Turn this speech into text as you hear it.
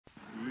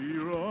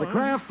The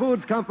Kraft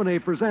Foods Company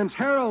presents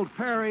Harold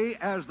Perry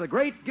as the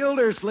Great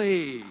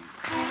Gildersleeve.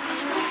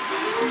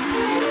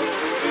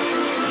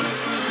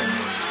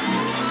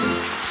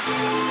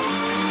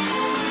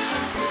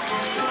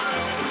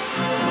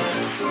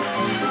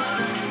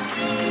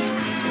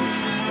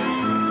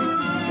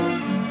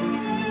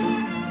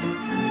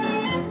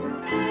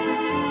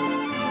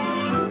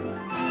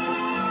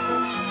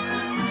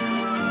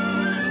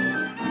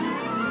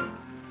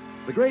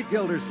 The Great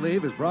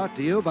Gildersleeve is brought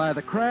to you by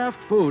the Kraft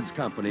Foods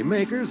Company,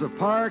 makers of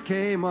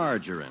Parquet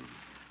margarine.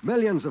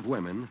 Millions of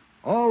women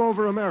all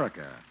over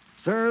America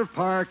serve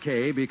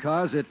Parquet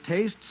because it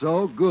tastes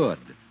so good.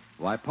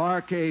 Why,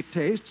 Parquet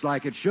tastes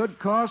like it should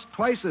cost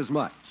twice as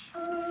much.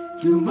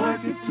 To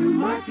market,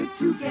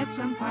 to get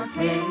some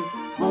Parquet.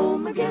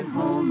 Home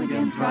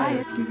again, try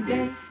it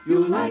today.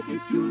 You'll like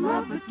it, you'll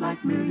love it,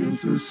 like millions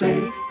who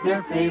say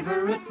their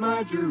favorite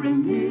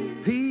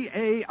margarine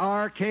is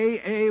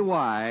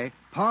Parkay,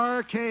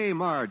 Parquet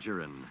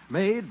margarine,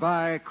 made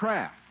by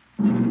Kraft.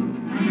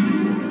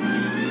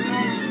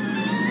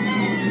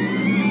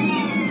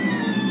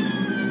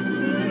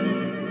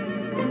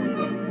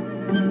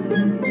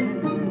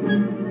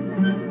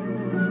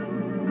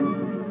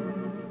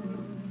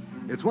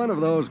 It's one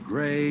of those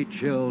gray,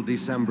 chill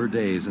December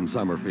days in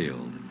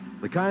Summerfield.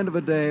 The kind of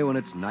a day when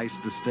it's nice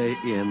to stay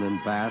in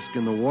and bask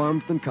in the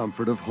warmth and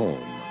comfort of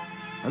home.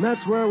 And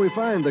that's where we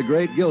find the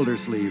Great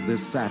Gildersleeve this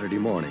Saturday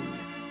morning,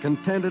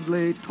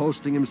 contentedly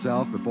toasting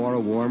himself before a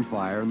warm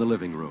fire in the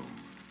living room.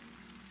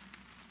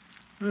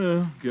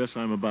 Well, guess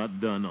I'm about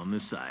done on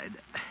this side.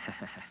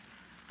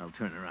 I'll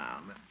turn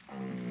around.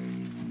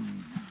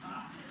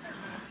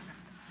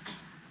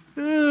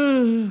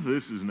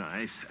 This is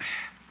nice.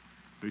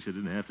 Wish I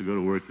didn't have to go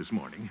to work this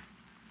morning.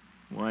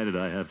 Why did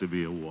I have to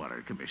be a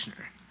water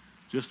commissioner?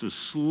 Just a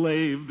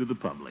slave to the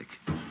public.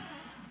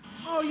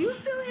 Oh, you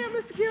still here,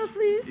 Mr.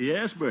 Gildersleeve?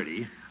 Yes,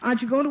 Bertie.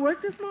 Aren't you going to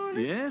work this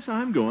morning? Yes,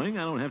 I'm going.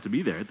 I don't have to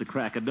be there at the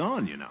crack of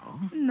dawn, you know.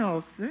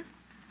 No, sir.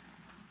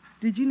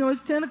 Did you know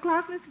it's 10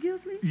 o'clock, Mr.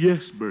 Gildersleeve?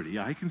 Yes, Bertie,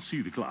 I can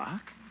see the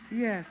clock.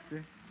 Yes,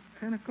 sir.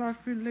 10 o'clock's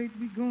pretty late to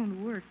be going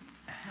to work.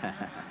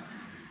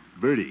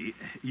 Bertie,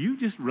 you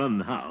just run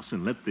the house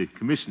and let the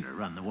commissioner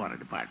run the water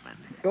department.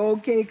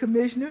 Okay,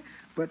 Commissioner,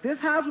 but this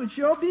house would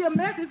sure be a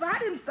mess if I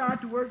didn't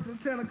start to work till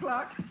 10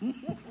 o'clock.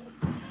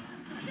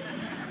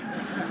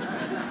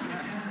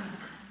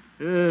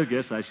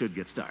 Guess I should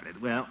get started.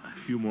 Well, a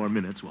few more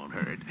minutes won't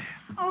hurt.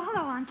 Oh,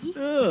 hello, Unky.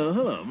 Oh,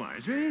 hello,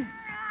 Marjorie.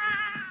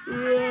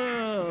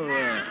 Whoa.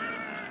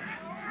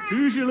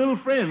 Who's your little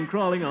friend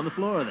crawling on the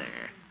floor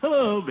there?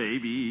 Hello,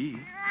 baby.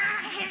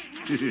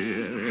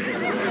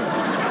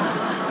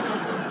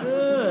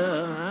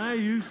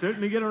 You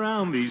certainly get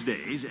around these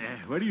days.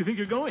 Where do you think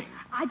you're going?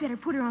 I better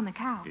put her on the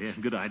couch. Yeah,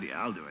 good idea.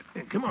 I'll do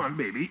it. Come on,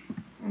 baby.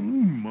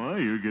 My,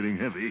 you're getting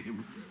heavy.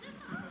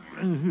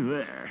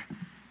 There.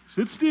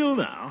 Sit still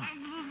now.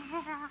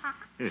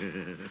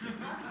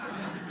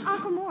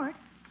 Uncle Mort,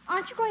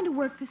 aren't you going to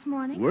work this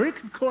morning?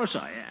 Work? Of course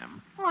I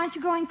am. Well, aren't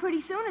you going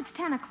pretty soon? It's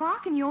 10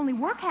 o'clock, and you only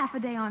work half a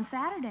day on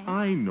Saturday.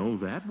 I know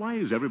that. Why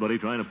is everybody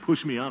trying to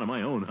push me out of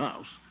my own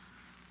house?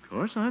 Of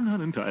course, I'm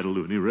not entitled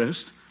to any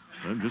rest.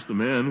 I'm just the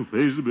man who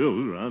pays the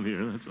bills around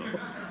here, that's all.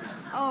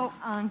 Oh,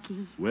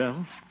 Unky.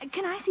 Well?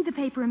 Can I see the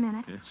paper a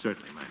minute? Yeah,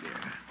 certainly, my dear.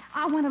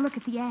 I want to look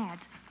at the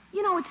ads.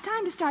 You know, it's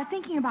time to start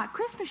thinking about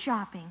Christmas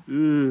shopping.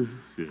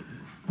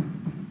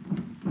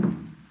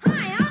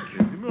 Hi, Unc.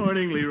 Good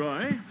morning,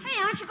 Leroy. Hey,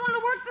 aren't you going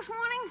to work this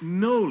morning?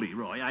 No,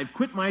 Leroy. I've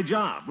quit my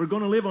job. We're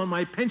going to live on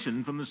my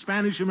pension from the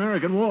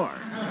Spanish-American War. What?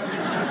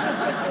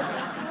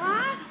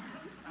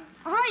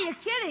 Are you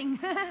kidding?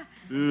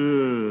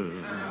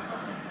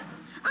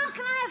 Unc,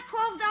 can I have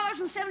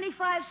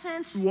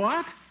 $12.75?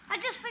 What? I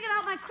just figured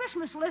out my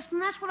Christmas list,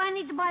 and that's what I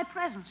need to buy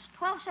presents.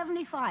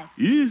 $12.75.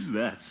 Is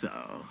that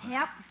so?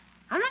 Yep.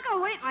 I'm not going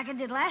to wait like I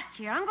did last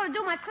year. I'm going to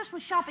do my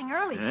Christmas shopping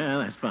early. Yeah,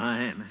 that's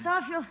fine. So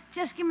if you'll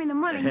just give me the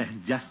money.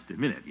 Just a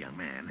minute, young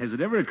man. Has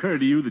it ever occurred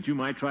to you that you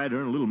might try to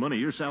earn a little money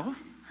yourself?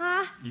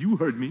 Huh? You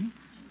heard me.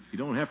 You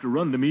don't have to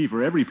run to me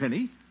for every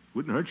penny.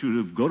 Wouldn't hurt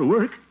you to go to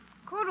work.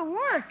 Go to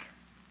work?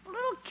 A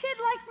little kid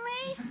like me?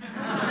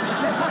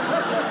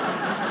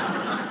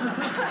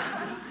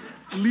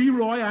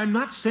 Leroy, I'm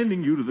not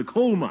sending you to the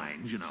coal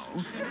mines, you know.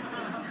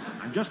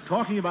 I'm just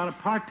talking about a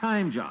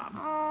part-time job.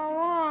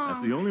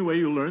 That's the only way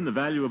you'll learn the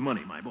value of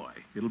money, my boy.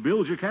 It'll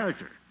build your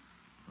character.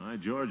 Why,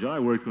 George, I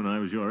worked when I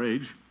was your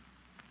age.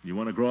 You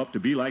want to grow up to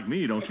be like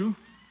me, don't you?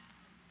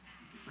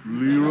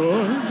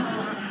 Leroy?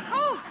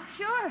 Oh,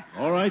 sure.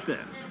 All right,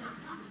 then.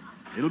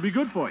 It'll be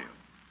good for you.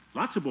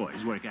 Lots of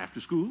boys work after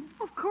school.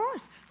 Of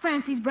course.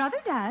 Francie's brother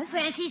does.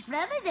 Francie's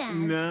brother does.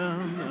 No.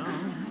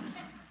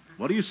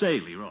 What do you say,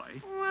 Leroy?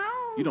 Well...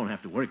 You don't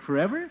have to work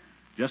forever.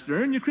 Just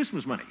earn your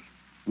Christmas money.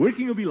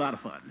 Working will be a lot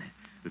of fun.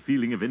 The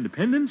feeling of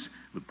independence,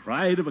 the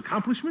pride of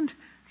accomplishment.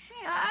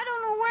 Gee, I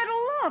don't know where to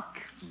look.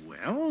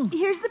 Well...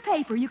 Here's the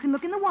paper. You can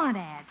look in the want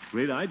ads.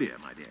 Great idea,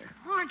 my dear.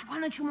 Marge, why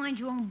don't you mind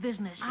your own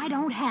business? I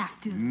don't have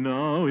to.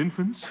 No,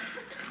 infants.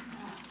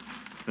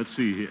 Let's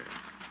see here.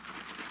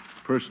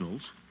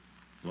 Personals.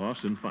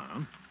 Lost and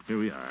found. Here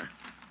we are.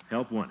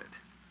 Help wanted.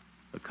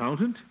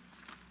 Accountant?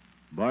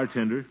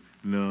 Bartender?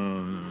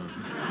 No.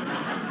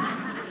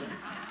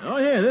 Oh,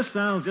 yeah, this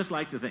sounds just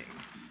like the thing.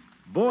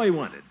 Boy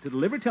wanted to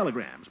deliver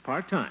telegrams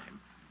part-time.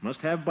 Must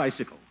have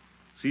bicycle.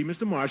 See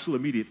Mr. Marshall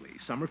immediately.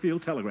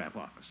 Summerfield Telegraph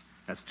Office.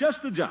 That's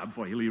just the job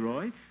for you,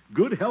 Leroy.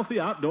 Good, healthy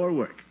outdoor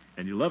work.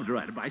 And you love to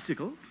ride a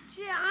bicycle.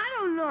 Gee, I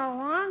don't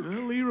know, Unc.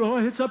 Well,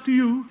 Leroy, it's up to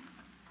you.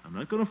 I'm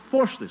not going to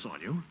force this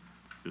on you.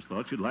 Just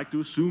thought you'd like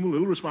to assume a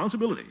little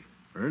responsibility.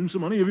 Earn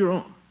some money of your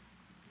own.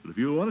 But if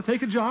you want to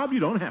take a job, you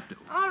don't have to.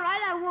 All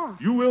right, I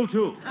won't. You will,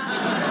 too.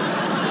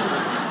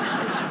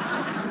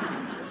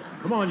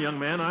 Come on, young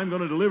man. I'm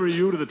going to deliver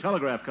you to the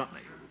telegraph company.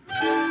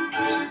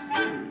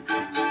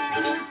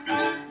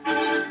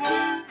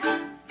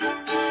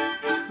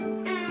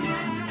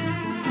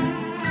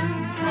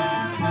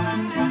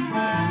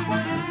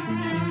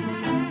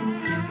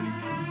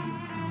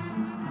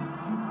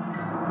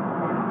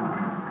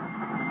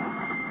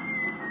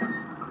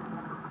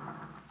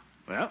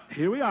 Well,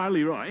 here we are,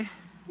 Leroy.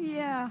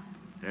 Yeah.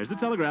 There's the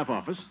telegraph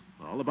office.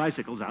 All the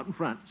bicycles out in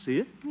front. See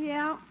it?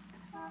 Yeah.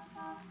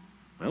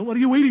 Well, what are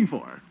you waiting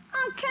for?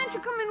 Can't you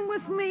come in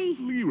with me?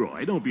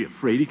 Leroy, don't be a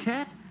fraidy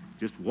cat.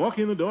 Just walk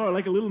in the door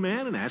like a little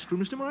man and ask for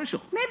Mr.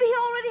 Marshall. Maybe he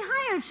already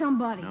hired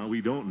somebody. Now,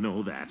 we don't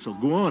know that, so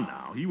go on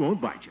now. He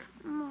won't bite you.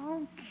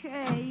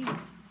 Okay.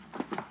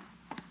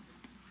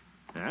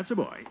 That's a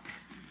boy.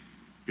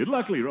 Good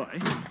luck, Leroy.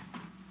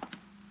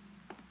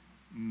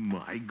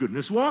 My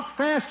goodness, walk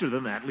faster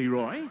than that,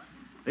 Leroy.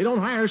 They don't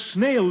hire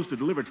snails to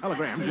deliver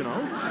telegrams, you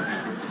know.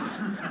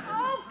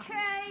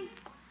 Okay.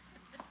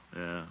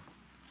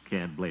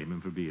 Can't blame him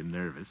for being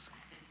nervous.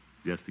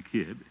 Just a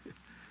kid.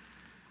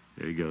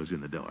 There he goes in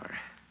the door.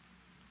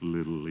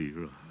 Little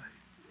Leroy.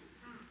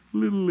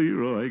 Little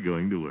Leroy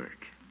going to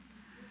work.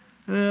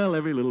 Well,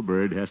 every little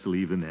bird has to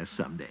leave the nest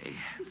someday.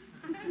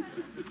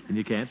 And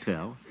you can't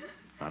tell.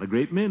 A lot of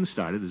great men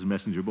started as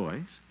messenger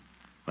boys.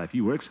 But if he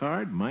works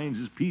hard, minds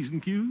his P's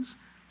and Q's,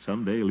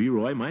 someday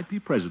Leroy might be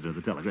president of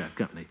the telegraph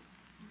company.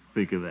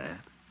 Think of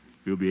that.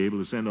 We'll be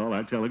able to send all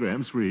our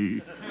telegrams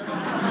free.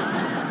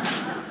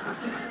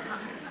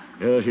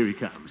 Oh, here he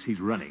comes. He's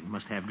running.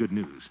 Must have good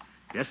news.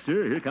 Yes,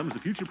 sir. Here comes the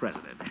future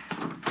president.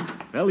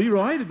 Well,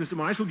 Leroy, did Mr.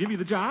 Marshall give you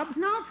the job?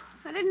 Nope,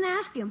 I didn't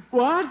ask him.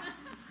 What?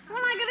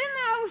 When I got in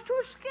there, I was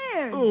too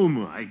scared. Oh,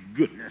 my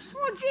goodness.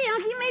 Oh, gee,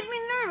 Unc, he made me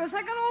nervous.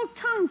 I got all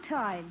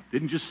tongue-tied.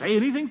 Didn't you say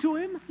anything to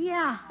him?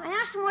 Yeah, I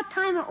asked him what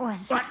time it was.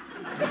 What?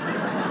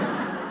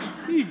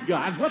 Ye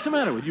gods, what's the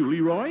matter with you,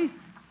 Leroy?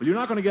 Well, you're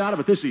not going to get out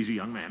of it this easy,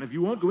 young man. If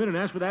you won't go in and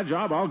ask for that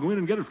job, I'll go in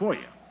and get it for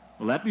you.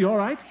 Will that be all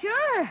right?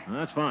 Sure. Well,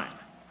 that's fine.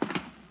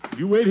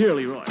 You wait here,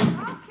 Leroy. Okay.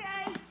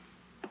 I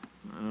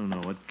don't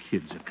know what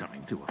kids are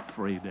coming to,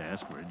 afraid to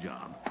ask for a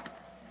job.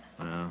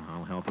 Well,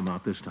 I'll help them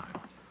out this time.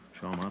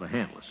 Show them how to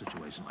handle a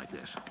situation like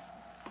this.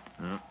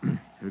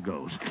 Here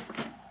goes.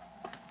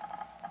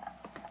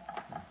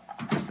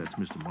 Guess that's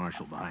Mr.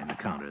 Marshall behind the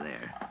counter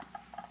there.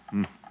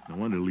 No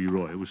wonder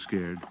Leroy was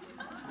scared.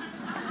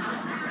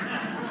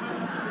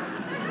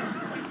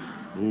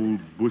 Old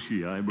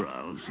bushy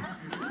eyebrows.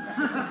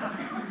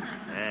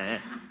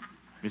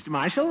 Mr.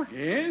 Marshall?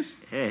 Yes?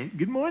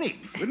 Good morning.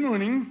 Good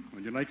morning.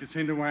 Would you like to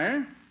send a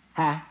wire?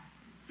 Huh?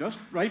 Just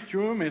write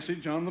your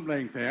message on the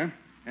blank there,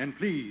 and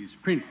please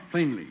print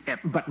plainly.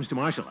 But, Mr.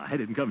 Marshall, I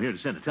didn't come here to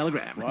send a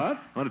telegram. What? I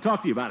want to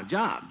talk to you about a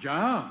job.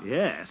 Job?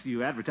 Yes,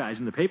 you advertise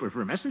in the paper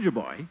for a messenger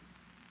boy.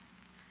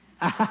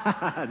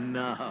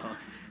 No.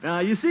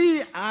 Now, you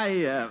see,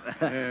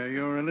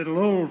 You're a little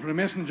old for a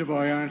messenger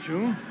boy, aren't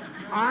you?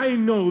 I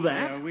know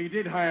that. We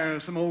did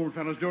hire some old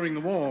fellows during the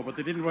war, but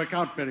they didn't work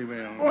out very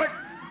well. What?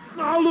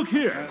 Now, look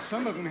here.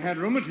 Some of them had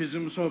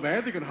rheumatism so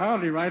bad they could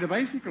hardly ride a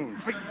bicycle.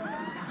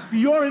 For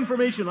your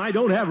information, I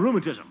don't have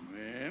rheumatism.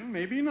 Well,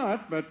 maybe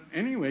not, but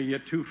anyway, you're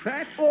too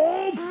fat.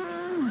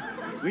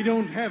 Oh! We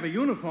don't have a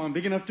uniform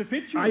big enough to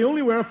fit you. I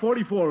only wear a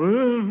 44.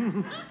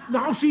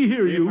 Now, see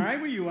here, If you. I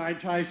were you,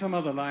 I'd try some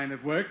other line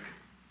of work.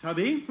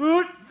 Tubby?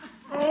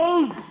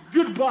 Oh,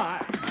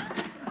 goodbye.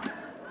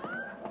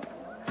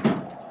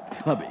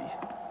 Tubby. If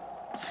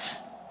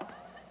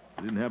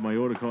I didn't have my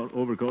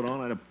overcoat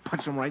on, I'd have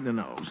punched him right in the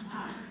nose.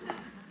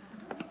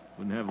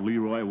 Wouldn't have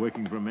Leroy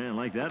working for a man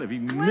like that if he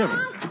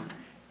never...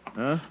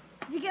 Huh?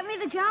 Did you get me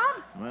the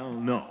job? Well,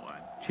 no. I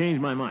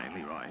changed my mind,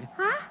 Leroy.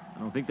 Huh? I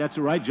don't think that's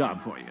the right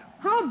job for you.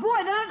 Oh,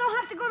 boy, then I don't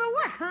have to go to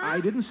work, huh? I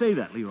didn't say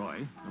that,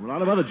 Leroy. There were a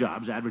lot of other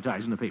jobs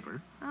advertised in the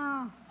paper.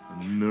 Oh.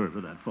 The nerve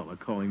of that fella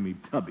calling me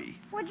Tubby.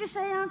 What'd you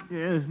say, Unc?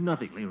 Yeah,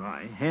 nothing,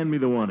 Leroy. Hand me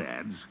the want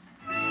ads.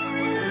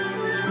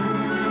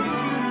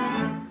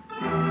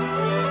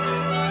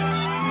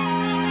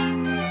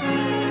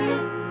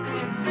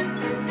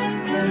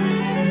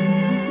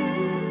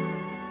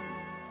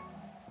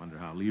 Wonder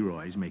how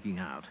Leroy's making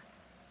out.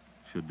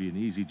 Should be an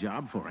easy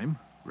job for him,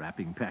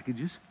 wrapping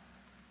packages.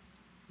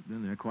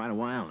 Been there quite a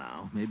while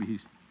now. Maybe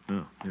he's...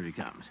 Oh, here he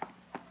comes.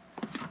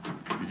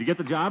 Did you get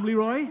the job,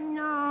 Leroy?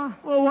 No.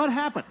 Well, what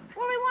happened?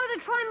 Well, he wanted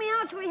to try me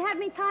out, so he had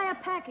me tie a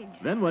package.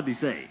 Then what'd he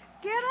say?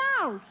 Get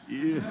out.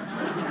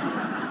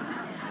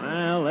 Yeah.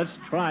 Well, let's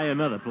try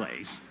another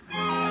place.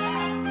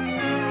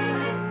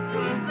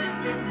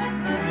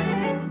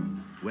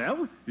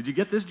 Well, did you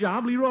get this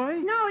job, Leroy?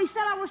 No, he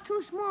said I was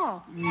too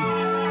small.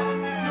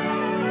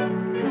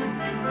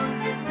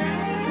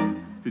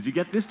 Did you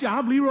get this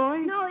job, Leroy?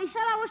 No, he said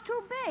I was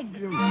too big.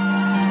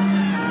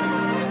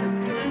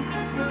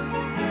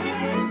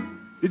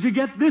 Did you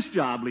get this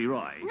job,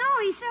 Leroy? No,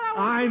 he said I was...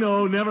 I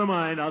know. Never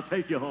mind. I'll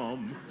take you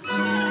home.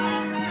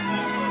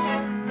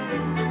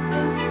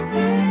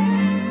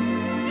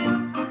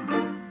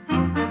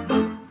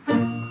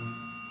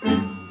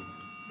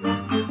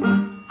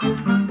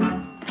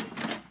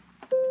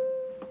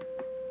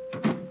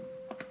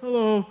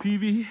 Hello,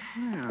 Peavy.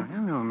 Oh,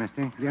 hello,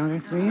 Mr.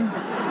 Gildersleeve.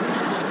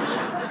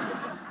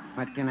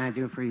 What can I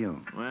do for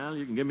you? Well,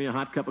 you can give me a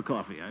hot cup of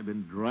coffee. I've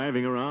been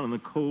driving around in the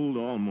cold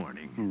all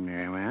morning.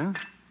 Very well.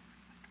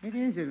 It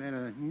is a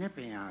little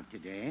nippy out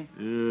today.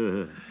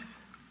 Yeah,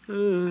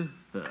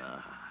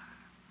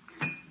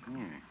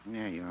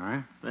 there you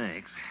are.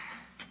 thanks.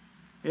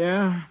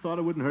 Yeah, thought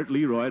it wouldn't hurt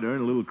Leroy to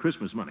earn a little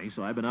Christmas money,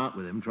 so I've been out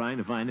with him trying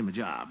to find him a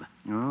job.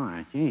 Oh,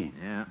 I see.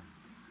 Yeah.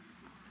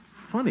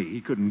 Funny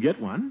he couldn't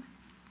get one.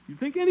 You'd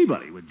think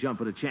anybody would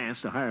jump at a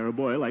chance to hire a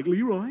boy like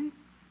Leroy.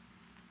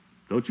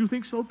 Don't you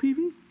think so,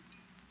 Peavy?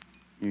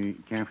 You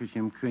care for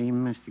some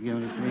cream, Mr.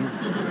 Gildersleeve?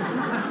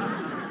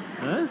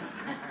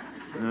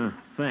 Huh?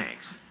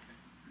 Thanks.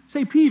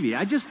 Say, Peavy,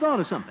 I just thought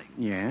of something.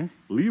 Yes?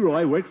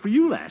 Leroy worked for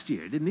you last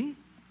year, didn't he?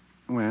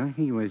 Well,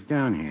 he was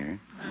down here.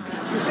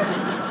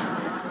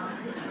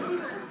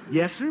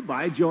 Yes, sir,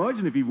 by George.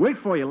 And if he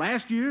worked for you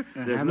last year,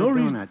 there's Have no a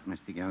reason... donut,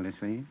 Mr.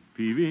 Gildersleeve.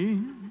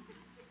 Peavy?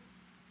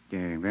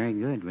 They're very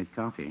good with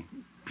coffee.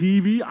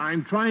 Peavy,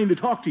 I'm trying to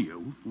talk to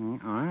you.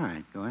 All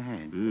right, go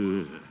ahead.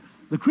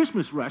 The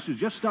Christmas rush is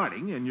just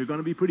starting, and you're going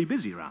to be pretty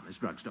busy around this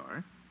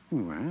drugstore.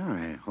 Well,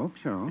 I hope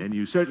so. And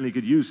you certainly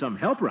could use some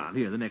help around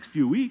here the next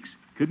few weeks,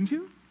 couldn't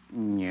you?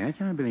 Yes,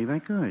 I believe I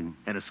could.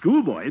 And a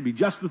schoolboy would be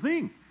just the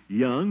thing.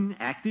 Young,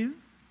 active.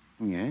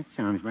 Yes,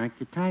 sounds like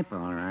the type,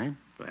 all right.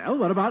 Well,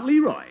 what about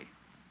Leroy?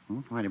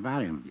 What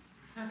about him?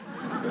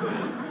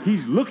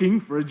 He's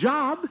looking for a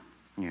job.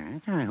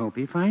 Yes, I hope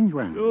he finds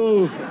one.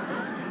 Oh,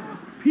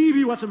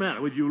 Peavy, what's the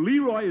matter with you?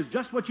 Leroy is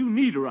just what you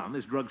need around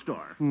this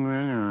drugstore. Well,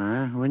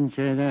 no, I wouldn't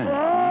say that.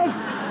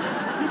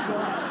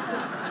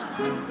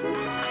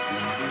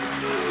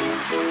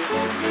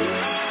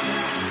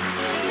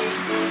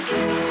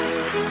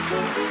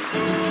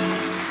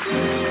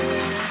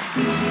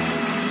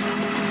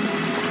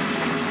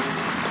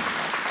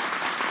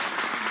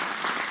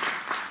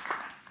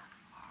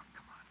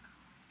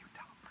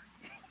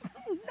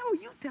 No,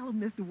 you tell him,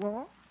 Mr.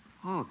 Wall.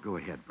 Oh, go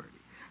ahead, Bertie.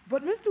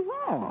 But, Mr.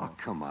 Wall. Oh,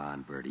 come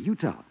on, Bertie. You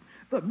tell him.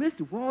 But,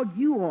 Mr. Wall,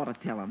 you ought to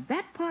tell him.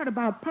 That part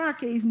about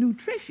Parquet's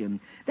nutrition,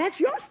 that's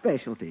your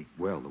specialty.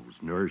 Well,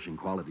 those nourishing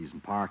qualities in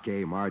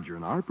Parquet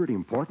margarine are pretty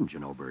important, you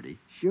know, Bertie.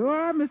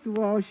 Sure, Mr.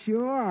 Wall,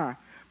 sure.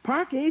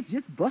 Parquet's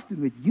just busted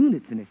with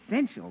units and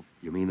essentials.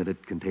 You mean that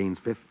it contains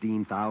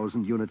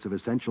 15,000 units of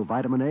essential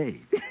vitamin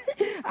A?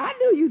 I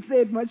knew you'd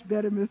say it much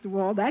better, Mr.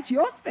 Wall. That's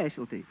your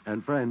specialty.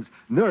 And, friends,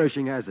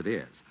 nourishing as it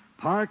is,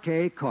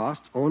 Parquet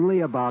costs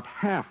only about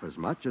half as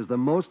much as the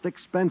most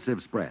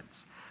expensive spreads.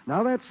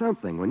 Now, that's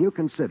something when you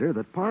consider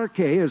that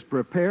Parquet is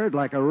prepared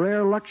like a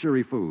rare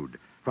luxury food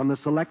from the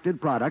selected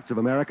products of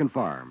American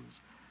farms.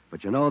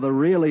 But you know, the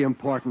really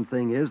important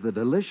thing is the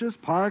delicious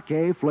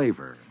Parquet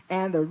flavor.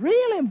 And the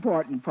real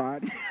important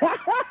part,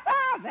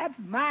 that's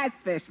my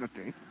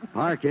specialty.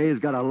 Parquet's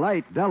got a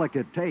light,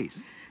 delicate taste.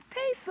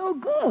 Tastes so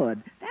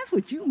good. That's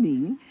what you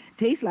mean.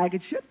 Tastes like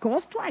it should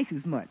cost twice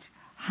as much.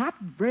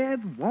 Hot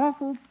bread,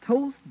 waffles,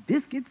 toast,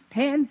 biscuits,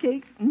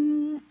 pancakes.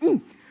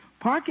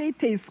 Parquet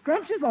tastes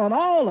scrumptious on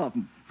all of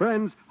them.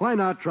 Friends, why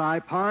not try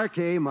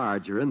Parquet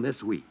margarine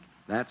this week?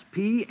 That's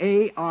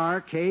Parkay,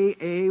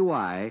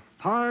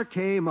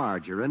 Parquet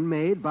margarine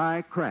made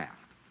by Kraft.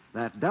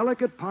 That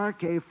delicate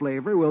Parquet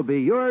flavor will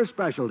be your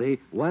specialty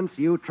once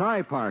you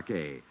try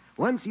Parquet.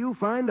 Once you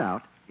find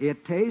out,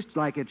 it tastes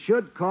like it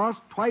should cost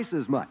twice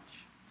as much.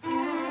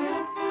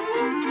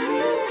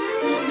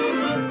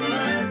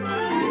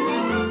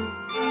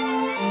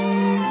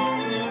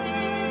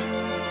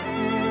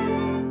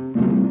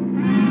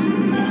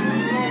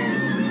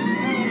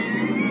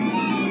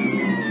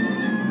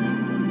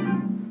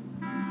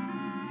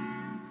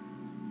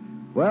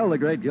 Well, the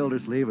great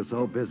Gildersleeve was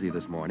so busy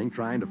this morning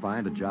trying to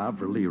find a job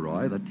for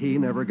Leroy that he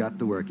never got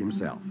to work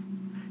himself.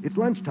 It's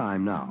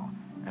lunchtime now,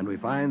 and we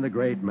find the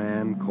great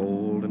man,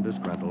 cold and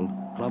disgruntled,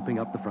 clumping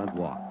up the front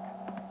walk.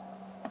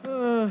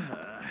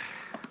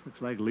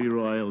 Looks like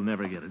Leroy will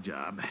never get a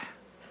job.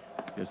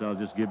 Guess I'll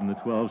just give him the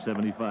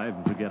 $12.75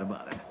 and forget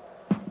about it.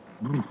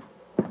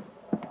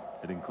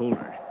 Getting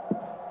colder.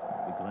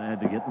 I'll be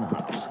glad to get in the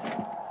house.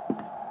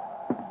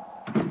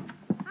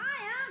 Hi,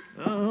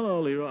 Unc. Oh,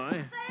 hello, Leroy. Say,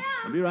 Unc.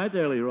 I'll be right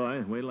there,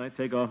 Leroy. Wait till I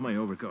take off my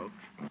overcoat.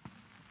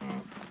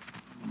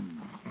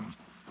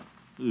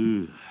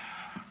 Ugh.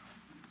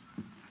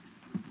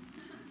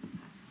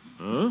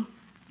 Huh?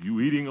 You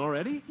eating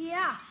already?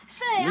 Yeah.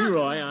 Say, Unc.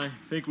 Leroy, I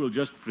think we'll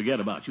just forget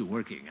about you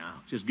working.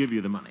 I'll just give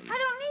you the money. I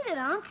don't need it,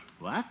 Unc.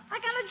 What? I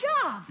got a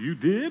job. You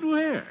did?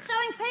 Where?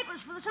 Selling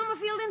papers for the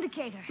Summerfield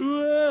Indicator.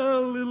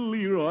 Well, little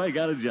Leroy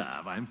got a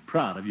job. I'm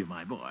proud of you,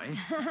 my boy.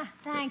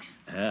 Thanks.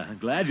 I'm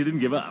glad you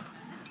didn't give up.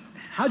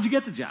 How'd you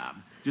get the job?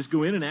 Just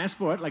go in and ask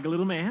for it like a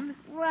little man?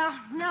 Well,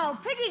 no.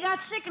 Piggy got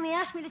sick and he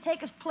asked me to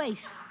take his place.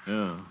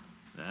 Oh.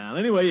 Well,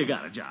 anyway, you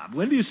got a job.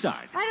 When do you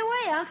start? Right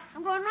away, Unc.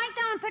 I'm going right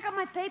down and pick up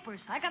my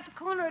papers. I got the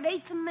corner at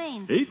 8th and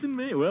Main. 8th and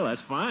May. Well,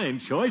 that's fine.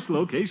 Choice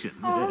location.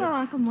 Oh, hello,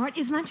 Uncle Mort.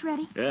 Is lunch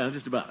ready? Yeah,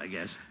 just about, I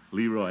guess.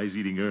 Leroy's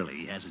eating early.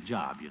 He has a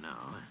job, you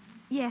know.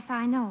 Yes,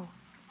 I know.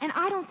 And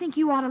I don't think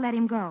you ought to let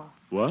him go.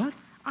 What?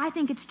 I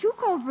think it's too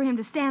cold for him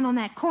to stand on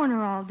that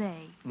corner all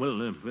day.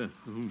 Well, do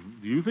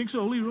you think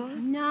so, Leroy?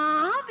 No,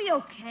 I'll be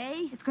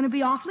okay. It's going to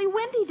be awfully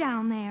windy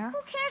down there.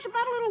 Who cares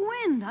about a little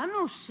wind? I'm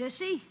no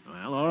sissy.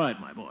 Well, all right,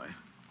 my boy.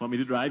 Want me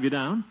to drive you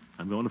down?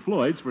 I'm going to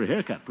Floyd's for a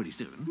haircut pretty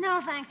soon.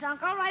 No, thanks,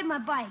 Unc. I'll ride my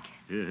bike.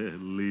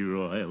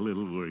 Leroy, a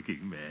little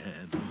working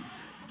man.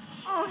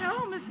 Oh,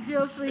 hello, Mr.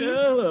 Gildersleeve.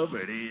 Hello,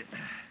 Bertie.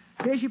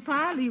 Here's your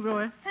pie,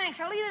 Leroy. Thanks.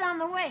 I'll eat it on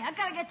the way. I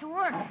gotta get to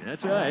work.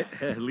 That's right.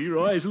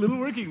 Leroy's a little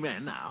working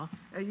man now.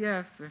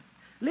 Yes, sir.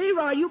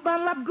 Leroy, you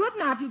bundle up good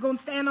now if you're going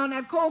to stand on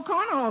that cold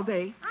corner all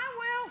day. I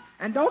will.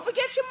 And don't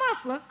forget your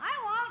muffler. I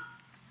won't.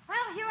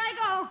 Well, here I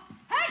go.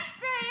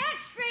 Extra,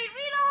 extra.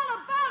 Read all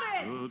about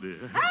it. Oh,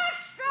 dear.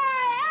 Extra,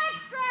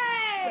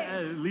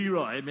 extra.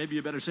 Leroy, maybe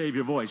you better save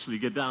your voice till you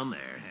get down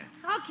there.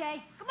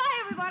 Okay. Goodbye,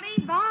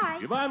 everybody. Bye.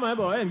 Goodbye, my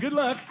boy, and good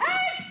luck. Extra!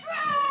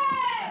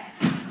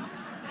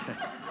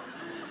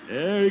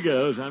 There he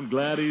goes. I'm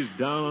glad he's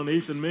down on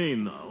 8th and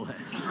Main, though.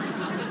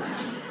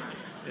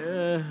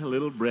 A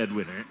little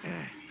breadwinner.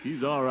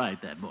 He's all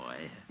right, that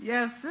boy.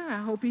 Yes, sir.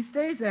 I hope he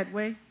stays that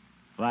way.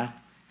 What?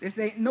 This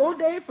ain't no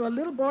day for a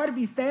little boy to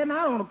be standing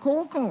out on a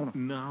cold corner.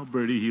 No,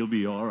 Bertie, he'll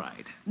be all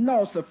right.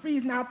 No, sir.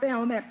 Freezing out there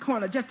on that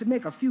corner just to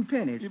make a few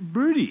pennies.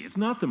 Bertie, it's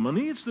not the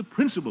money, it's the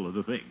principle of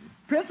the thing.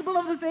 Principle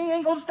of the thing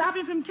ain't going to stop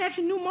him from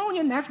catching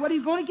pneumonia, and that's what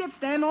he's going to get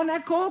standing on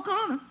that cold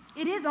corner.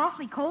 It is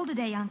awfully cold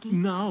today, Unky.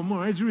 Now,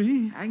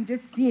 Marjorie. I can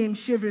just see him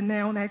shivering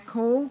there on that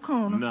cold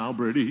corner. Now,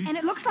 Bertie. And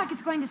it looks like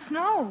it's going to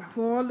snow.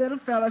 Poor little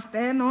fella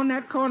standing on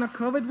that corner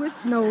covered with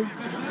snow.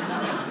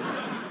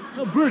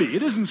 Now, Bertie,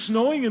 it isn't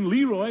snowing, and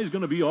Leroy is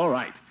going to be all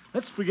right.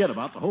 Let's forget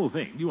about the whole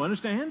thing. Do you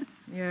understand?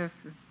 Yes,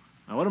 sir.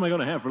 Now, what am I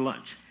going to have for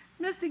lunch?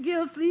 Mr.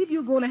 Gildersleeve,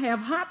 you're going to have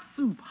hot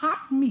soup,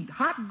 hot meat,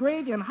 hot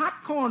gravy, and hot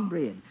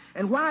cornbread.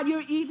 And while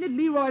you're eating it,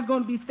 Leroy's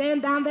going to be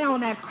standing down there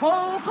on that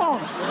cold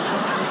corner.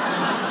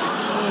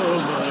 Oh,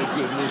 my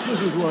goodness.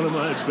 This is one of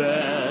my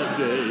bad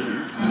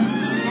days.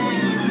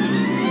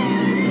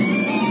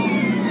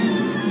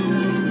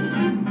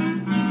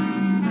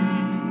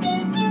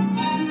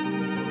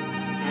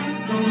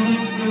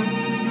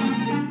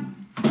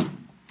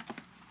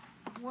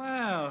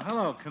 Well,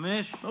 hello,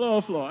 Commish.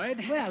 Hello,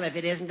 Floyd. Well, if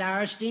it isn't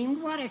our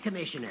esteemed water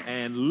commissioner.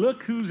 And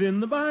look who's in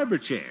the barber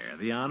chair,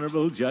 the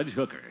Honorable Judge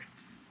Hooker.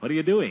 What are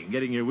you doing?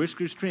 Getting your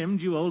whiskers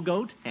trimmed, you old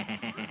goat?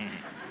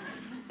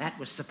 That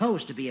was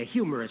supposed to be a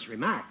humorous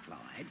remark,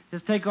 Floyd.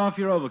 Just take off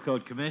your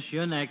overcoat, Commish.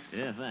 You're next.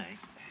 Yeah,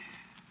 thanks.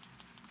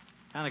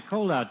 Kind of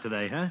cold out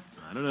today, huh?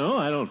 I don't know.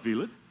 I don't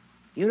feel it.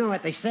 You know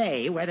what they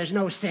say, where there's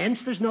no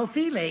sense, there's no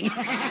feeling.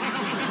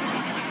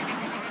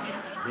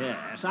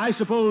 Yes, I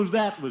suppose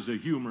that was a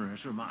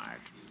humorous remark.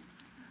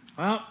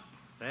 Well,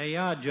 there you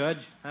are, Judge.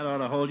 That ought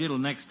to hold you till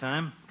next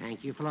time.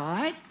 Thank you,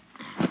 Floyd.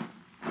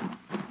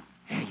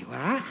 There you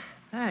are.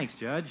 Thanks,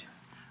 Judge.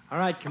 All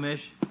right,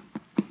 Commish.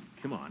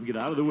 Come on, get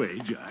out of the way,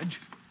 Judge.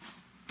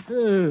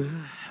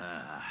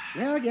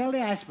 Well, Gildy,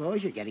 I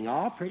suppose you're getting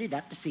all prettied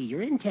up to see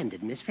your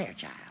intended Miss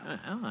Fairchild.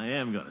 Well, I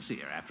am going to see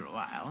her after a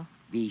while.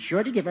 Be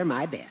sure to give her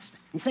my best.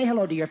 And say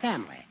hello to your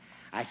family.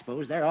 I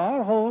suppose they're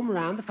all home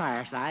around the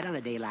fireside on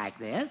a day like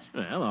this.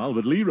 Well, all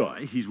but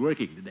Leroy. He's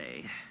working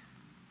today.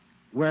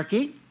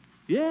 Working?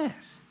 Yes.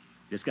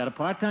 Just got a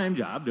part-time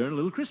job to earn a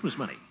little Christmas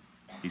money.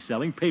 He's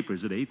selling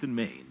papers at 8th and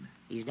Main.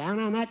 He's down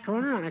on that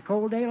corner on a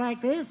cold day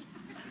like this?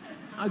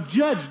 Now,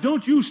 Judge,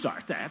 don't you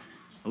start that.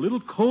 A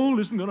little cold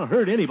isn't going to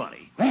hurt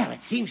anybody. Well,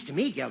 it seems to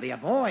me, Gildy, a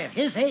boy of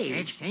his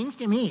age. seems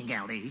to me,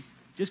 Gildy.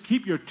 Just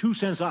keep your 2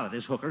 cents out of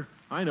this, Hooker.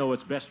 I know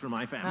what's best for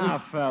my family.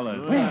 Now,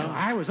 fellas. Well,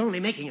 I was only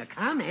making a The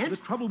comment.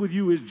 trouble with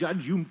you is,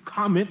 Judge, you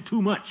comment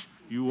too much,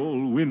 you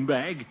old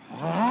windbag.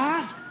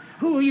 What?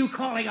 Who are you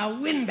calling a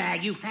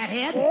windbag, you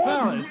fathead?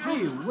 Fellas,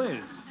 gee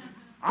whiz.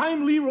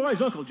 I'm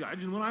Leroy's uncle, Judge,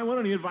 and when I want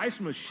any advice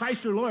from a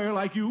shyster lawyer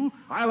like you,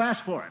 I'll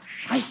ask for it.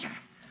 Shyster.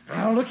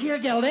 Now, look here,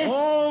 Gildy.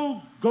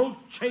 Oh, go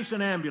chase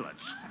an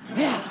ambulance.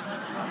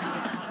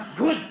 Yeah.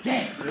 Good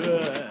day. Good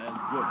day.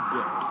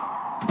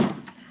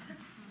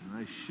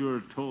 I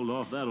sure told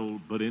off that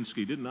old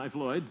Budinsky, didn't I,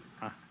 Floyd?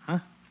 Huh? I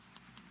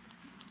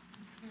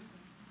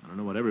don't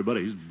know what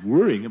everybody's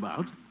worrying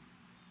about.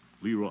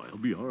 Leroy will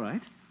be all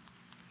right.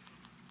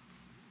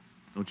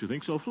 Don't you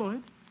think so,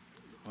 Floyd?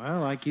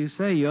 Well, like you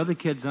say, you're the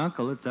kid's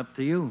uncle. It's up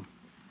to you.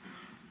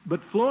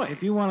 But, Floyd...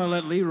 If you want to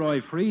let Leroy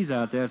freeze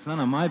out there, it's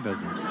none of my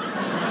business.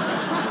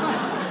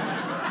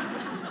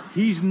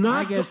 He's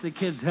not... I guess the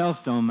kid's health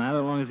don't matter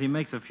as long as he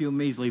makes a few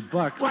measly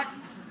bucks. What?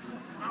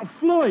 Now,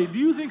 Floyd, do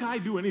you think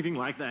I'd do anything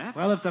like that?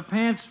 Well, if the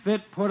pants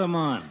fit, put 'em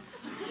on.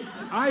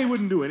 I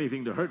wouldn't do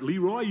anything to hurt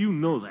Leroy. You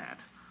know that.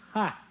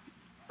 Ha!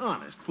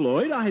 Honest,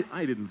 Floyd,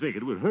 I didn't think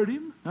it would hurt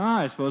him. Oh,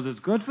 I suppose it's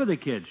good for the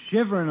kid,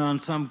 shivering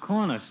on some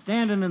corner,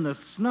 standing in the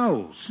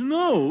snow.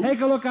 Snow? Take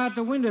a look out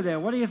the window there.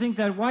 What do you think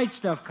that white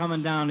stuff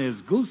coming down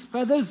is? Goose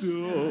feathers?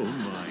 Oh,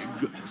 my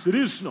goodness. It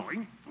is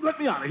snowing. Let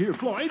me out of here,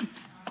 Floyd.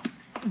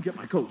 Get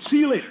my coat. See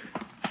you later.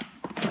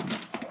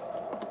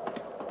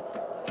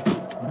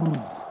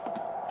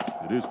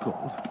 It is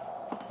cold.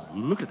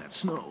 Look at that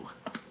snow.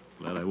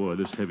 Glad I wore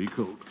this heavy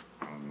coat.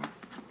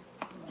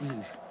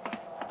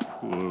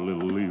 Poor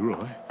little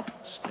Leroy.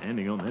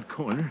 Standing on that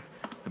corner.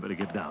 I better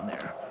get down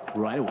there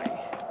right away.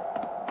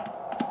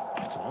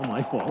 It's all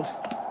my fault.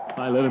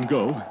 I let him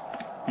go.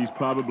 He's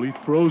probably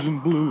frozen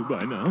blue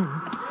by now.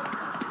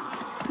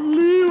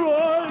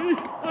 Leroy!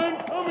 I'm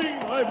coming,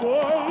 my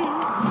boy!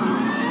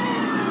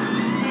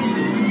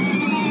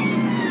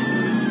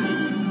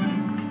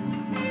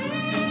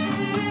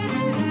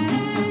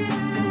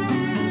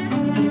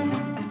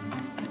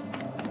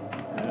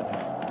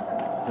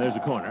 There's the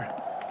corner.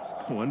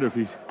 I wonder if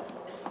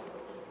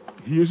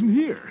he isn't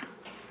here.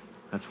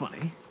 That's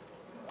funny.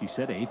 He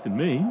said 8th and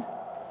Main.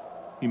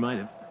 He might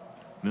have...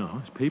 No,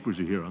 his papers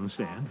are here on the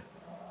stand.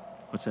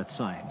 What's that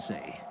sign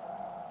say?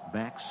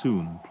 Back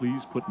soon.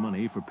 Please put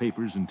money for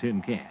papers in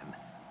tin can.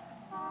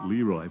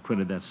 Leroy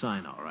printed that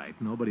sign all right.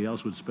 Nobody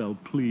else would spell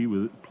please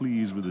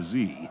with a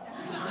Z.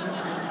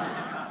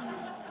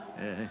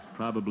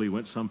 Probably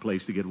went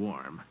someplace to get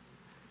warm.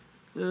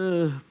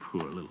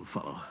 Poor little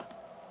fellow.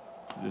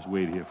 I'll just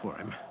wait here for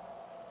him.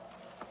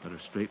 Better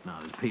straighten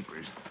out his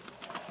papers.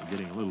 I'm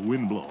getting a little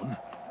wind blown.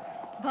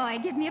 Boy,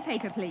 give me a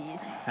paper, please.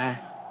 Huh?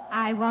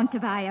 I want to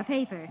buy a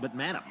paper. But,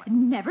 madam...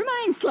 Never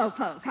mind,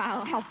 slowpoke.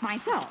 I'll help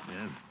myself.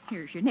 Yeah.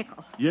 Here's your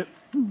nickel. Yep.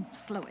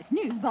 Slowest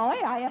newsboy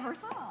I ever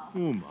saw.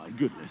 Oh, my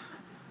goodness.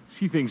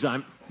 She thinks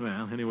I'm...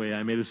 Well, anyway,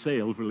 I made a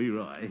sale for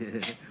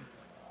Leroy.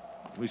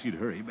 Wish you'd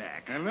hurry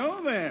back.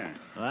 Hello there.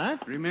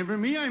 What? Remember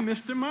me? I'm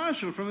Mr.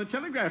 Marshall from the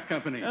telegraph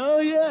company. Oh,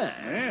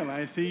 yeah. Well,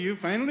 I see you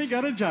finally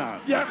got a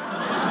job. Yep.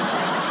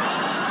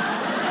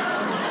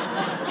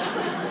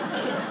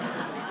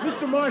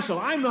 Mr. Marshall,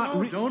 I'm not...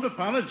 Oh, don't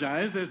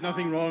apologize. There's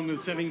nothing wrong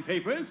with selling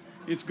papers.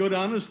 It's good,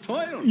 honest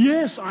toil.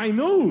 Yes, I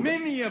know.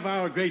 Many of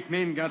our great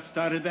men got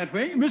started that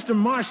way. Mr.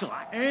 Marshall,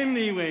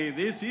 Anyway,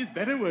 this is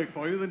better work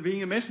for you than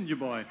being a messenger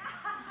boy.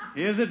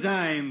 Here's a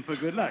dime for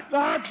good luck.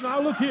 Now,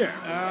 look here.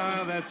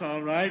 Ah, that's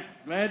all right.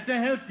 Glad to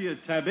help you,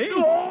 Tubby.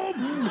 Oh,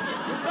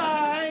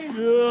 goodbye.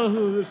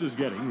 Oh, this is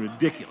getting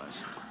ridiculous.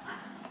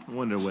 I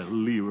wonder where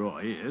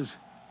Leroy is.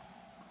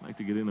 I'd like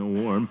to get in a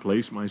warm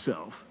place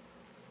myself.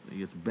 When he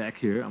gets back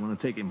here, I'm going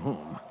to take him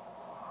home.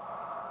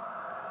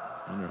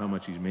 Wonder how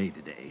much he's made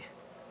today.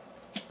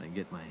 I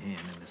get my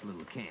hand in this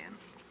little can.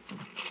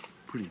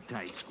 Pretty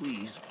tight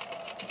squeeze.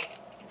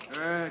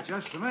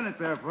 Just a minute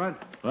there, Bud.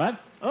 What?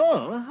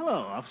 Oh, hello,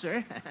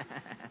 officer.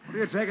 What are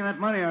you taking that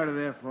money out of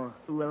there for?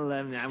 Well,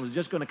 I was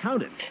just going to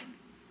count it.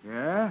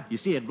 Yeah? You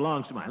see, it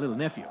belongs to my little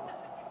nephew.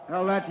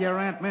 Tell that to your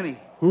Aunt Minnie.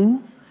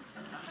 Who?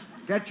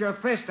 Get your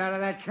fist out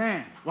of that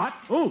can. What?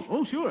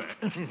 Oh, sure.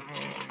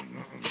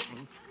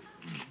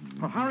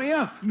 Well, hurry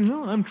up.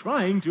 No, I'm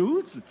trying to.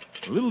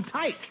 It's a little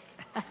tight.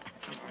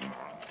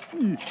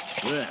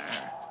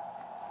 There.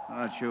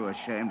 Aren't you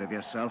ashamed of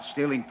yourself,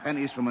 stealing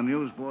pennies from a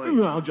newsboy?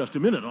 Now, just a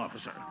minute,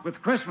 officer. With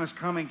Christmas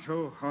coming,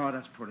 too? Oh,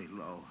 that's pretty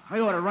low. I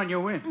ought to run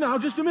you in. Now,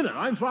 just a minute.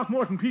 I'm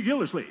Throckmorton P.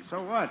 Gildersleeve.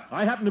 So what?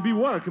 I happen to be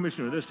water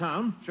commissioner of this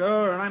town.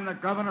 Sure, and I'm the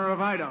governor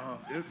of Idaho.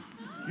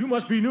 You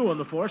must be new on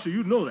the force, so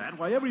you'd know that.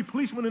 Why, every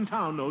policeman in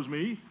town knows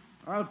me.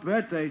 I'll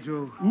bet they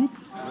do. Oop.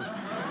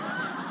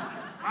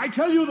 I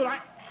tell you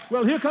that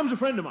Well, here comes a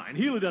friend of mine.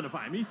 He'll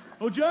identify me.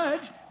 Oh,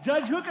 Judge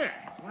Hooker.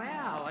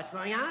 Well, what's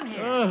going on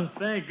here? Oh,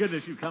 thank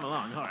goodness you've come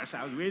along, Horace.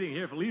 I was waiting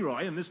here for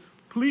Leroy, and this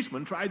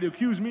policeman tried to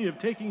accuse me of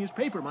taking his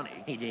paper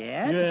money. He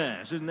did?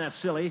 Yes, isn't that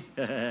silly?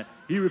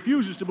 He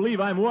refuses to believe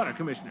I'm water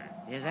commissioner.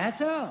 Is that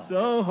so?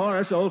 So,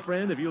 Horace, old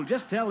friend, if you'll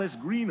just tell this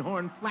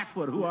greenhorn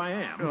flatfoot who I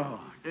am. Oh,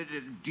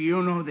 do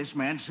you know this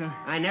man, sir?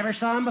 I never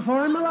saw him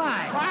before in my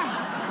life.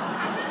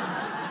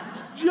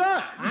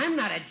 Judge! I'm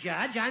not a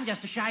judge. I'm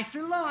just a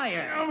shyster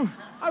lawyer.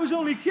 I was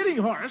only kidding,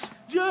 Horace.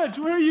 Judge,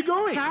 where are you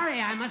going?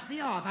 Sorry, I must be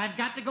off. I've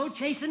got to go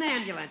chase an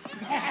ambulance.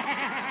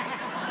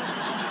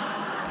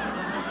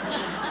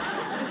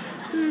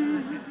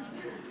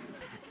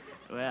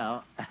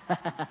 Well...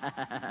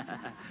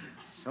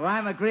 So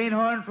I'm a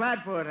greenhorn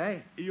flatfoot,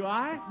 eh? You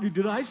are?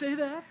 Did I say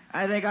that?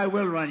 I think I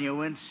will run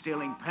you in,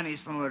 stealing pennies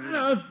from a...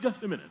 No,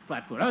 just a minute,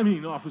 flatfoot. I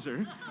mean,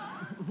 officer.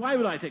 Why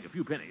would I take a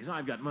few pennies?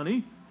 I've got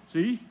money.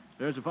 See?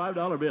 There's a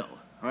 $5 bill.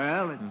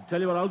 Well, I'll tell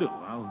you what I'll do.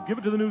 I'll give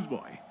it to the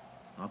newsboy.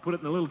 I'll put it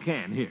in a little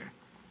can here.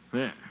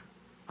 There.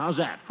 How's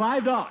that?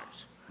 $5.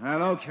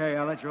 Well, okay,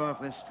 I'll let you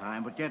off this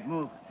time, but get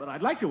moving. But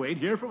I'd like to wait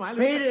here for my...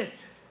 Beat it!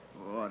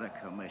 What a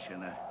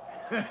commissioner.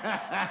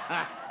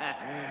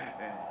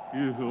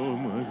 Oh,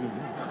 my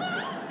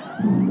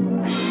goodness.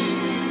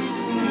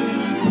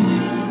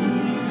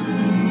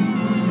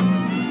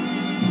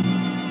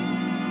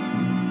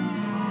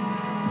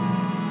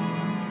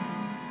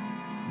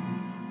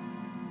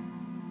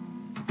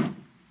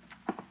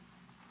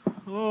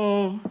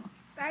 Oh.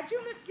 That you,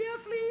 Miss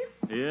Gildersleeve?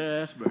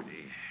 Yes,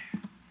 Bertie.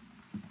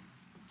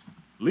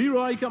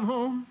 Leroy come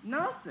home?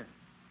 No, sir.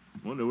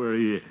 Wonder where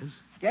he is.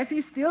 Guess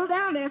he's still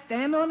down there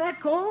standing on that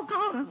cold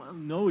corner. Well,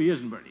 no, he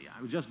isn't, Bertie.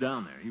 I was just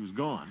down there. He was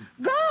gone.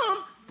 Gone?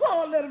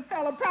 Poor little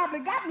fellow probably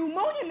got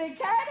pneumonia and they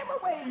carried him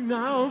away.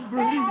 Now, There,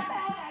 Bertie. out there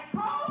on that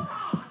cold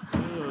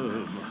corner.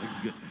 Oh,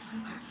 my goodness.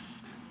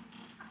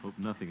 Hope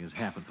nothing has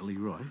happened to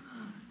Leroy.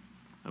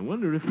 I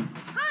wonder if...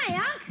 Hi,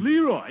 Unc.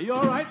 Leroy, you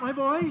all right, my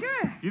boy?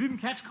 Sure. You didn't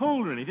catch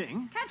cold or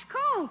anything? Catch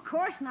cold? Of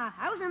course not.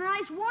 I was in a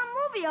nice warm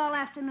movie all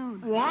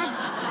afternoon. What?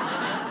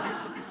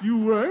 You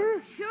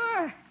were?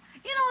 Sure.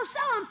 You know,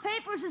 selling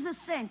papers is a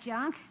cinch,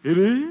 Unc. It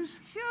is?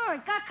 Sure,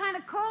 it got kind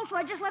of cold, so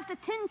I just left a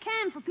tin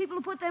can for people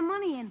to put their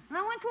money in. And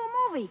I went to a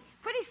movie.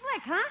 Pretty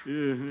slick, huh?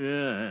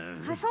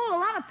 Yeah. I sold a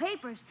lot of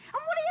papers.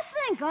 And what do you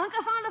think, Unc? I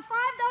found a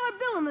 $5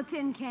 bill in the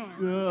tin can.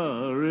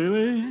 Oh,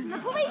 really?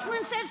 The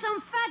policeman said some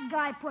fat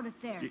guy put it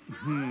there.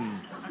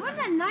 Wasn't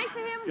that nice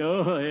of him?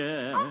 Oh,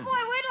 yeah. Oh,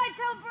 boy, wait till I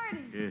tell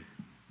Bertie. Yeah.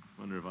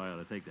 Wonder if I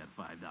ought to take that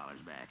 $5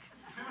 back.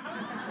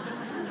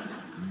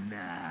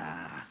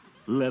 Nah.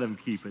 Let him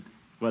keep it.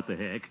 What the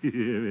heck?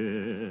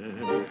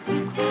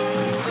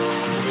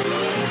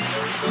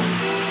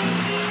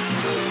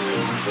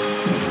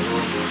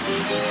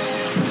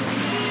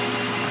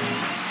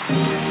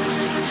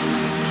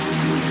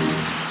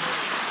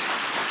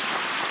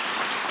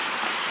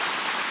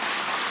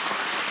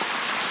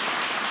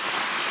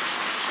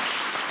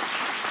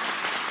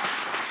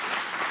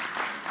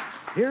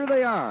 Here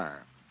they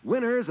are,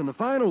 winners in the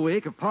final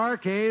week of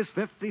Parquet's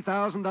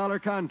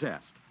 $50,000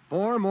 contest.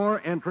 4 more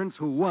entrants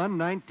who won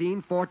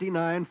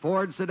 1949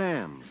 Ford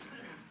sedans.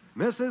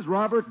 Mrs.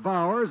 Robert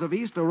Bowers of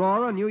East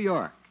Aurora, New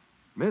York.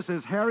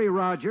 Mrs. Harry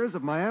Rogers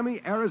of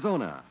Miami,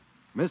 Arizona.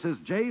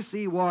 Mrs.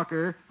 J.C.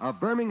 Walker of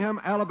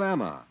Birmingham,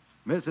 Alabama.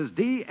 Mrs.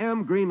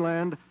 D.M.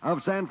 Greenland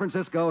of San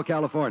Francisco,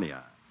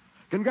 California.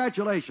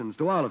 Congratulations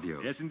to all of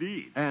you. Yes,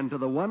 indeed. And to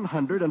the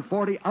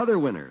 140 other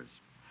winners.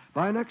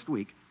 By next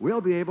week, we'll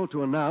be able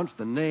to announce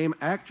the name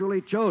actually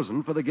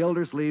chosen for the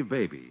Gildersleeve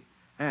baby.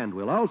 And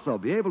we'll also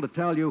be able to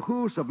tell you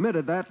who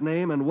submitted that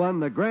name and won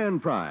the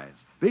grand prize.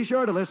 Be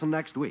sure to listen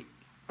next week.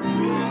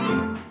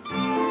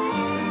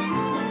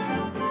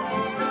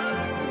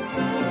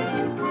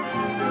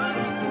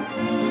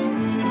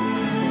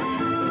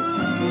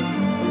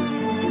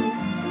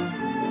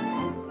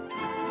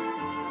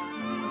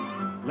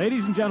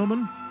 Ladies and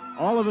gentlemen,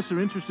 all of us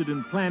are interested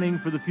in planning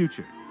for the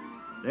future.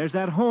 There's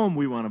that home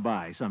we want to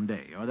buy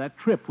someday, or that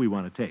trip we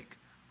want to take,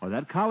 or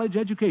that college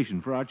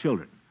education for our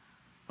children.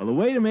 Well, the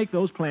way to make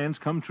those plans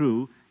come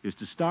true is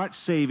to start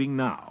saving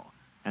now.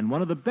 And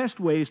one of the best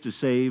ways to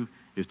save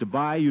is to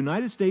buy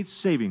United States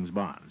savings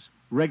bonds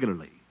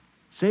regularly.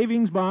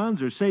 Savings bonds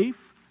are safe,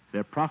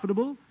 they're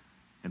profitable,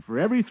 and for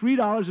every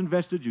 $3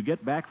 invested, you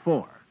get back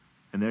 4.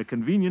 And they're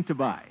convenient to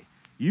buy.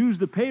 Use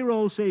the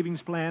payroll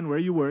savings plan where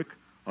you work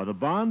or the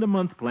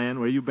bond-a-month plan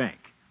where you bank.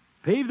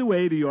 Pave the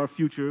way to your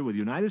future with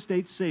United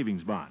States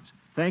savings bonds.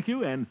 Thank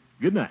you, and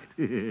good night.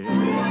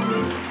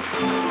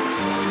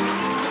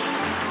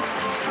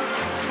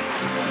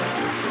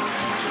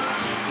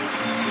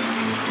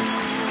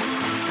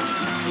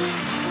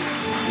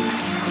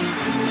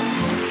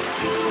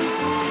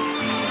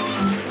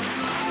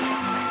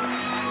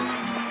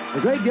 The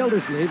Great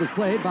Gildersleeve is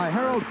played by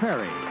Harold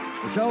Perry.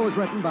 The show was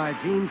written by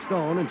Gene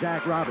Stone and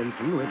Jack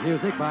Robinson with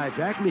music by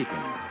Jack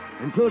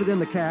Meakin. Included in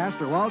the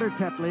cast are Walter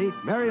Tetley,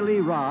 Mary Lee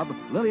Robb,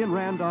 Lillian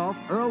Randolph,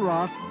 Earl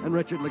Ross, and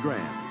Richard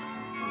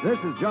LeGrand. This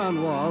is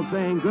John Wall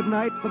saying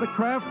goodnight for the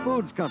Kraft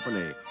Foods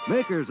Company,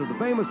 makers of the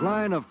famous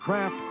line of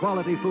Kraft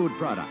quality food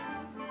products.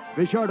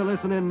 Be sure to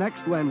listen in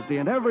next Wednesday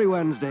and every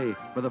Wednesday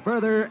for the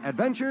further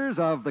adventures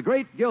of the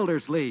Great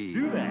Gildersleeve.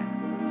 Do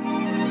that.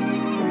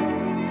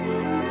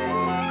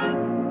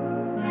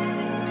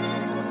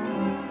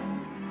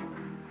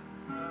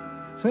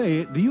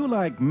 Say, do you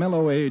like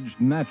mellow-aged,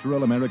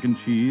 natural American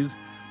cheese?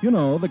 You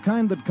know, the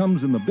kind that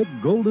comes in the big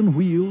golden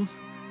wheels?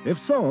 If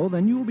so,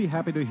 then you'll be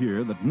happy to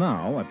hear that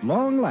now, at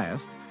long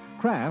last,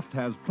 Kraft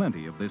has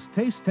plenty of this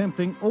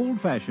taste-tempting,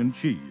 old-fashioned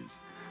cheese.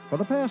 For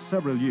the past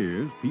several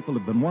years, people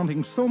have been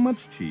wanting so much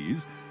cheese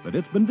that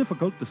it's been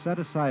difficult to set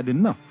aside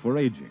enough for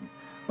aging.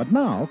 But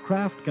now,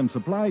 Kraft can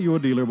supply your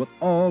dealer with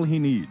all he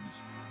needs.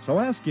 So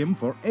ask him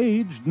for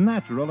aged,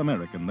 natural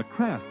American, the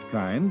Kraft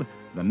kind,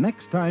 the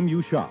next time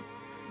you shop.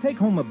 Take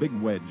home a big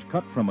wedge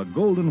cut from a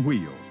golden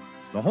wheel.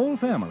 The whole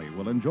family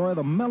will enjoy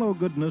the mellow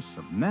goodness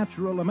of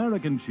natural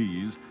American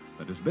cheese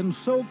that has been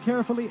so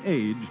carefully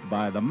aged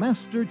by the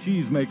master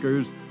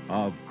cheesemakers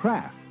of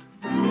Kraft.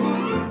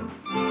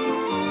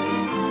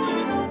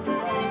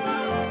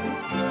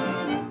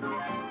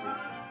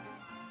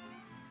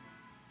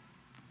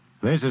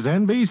 This is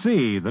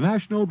NBC, the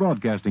National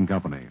Broadcasting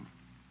Company.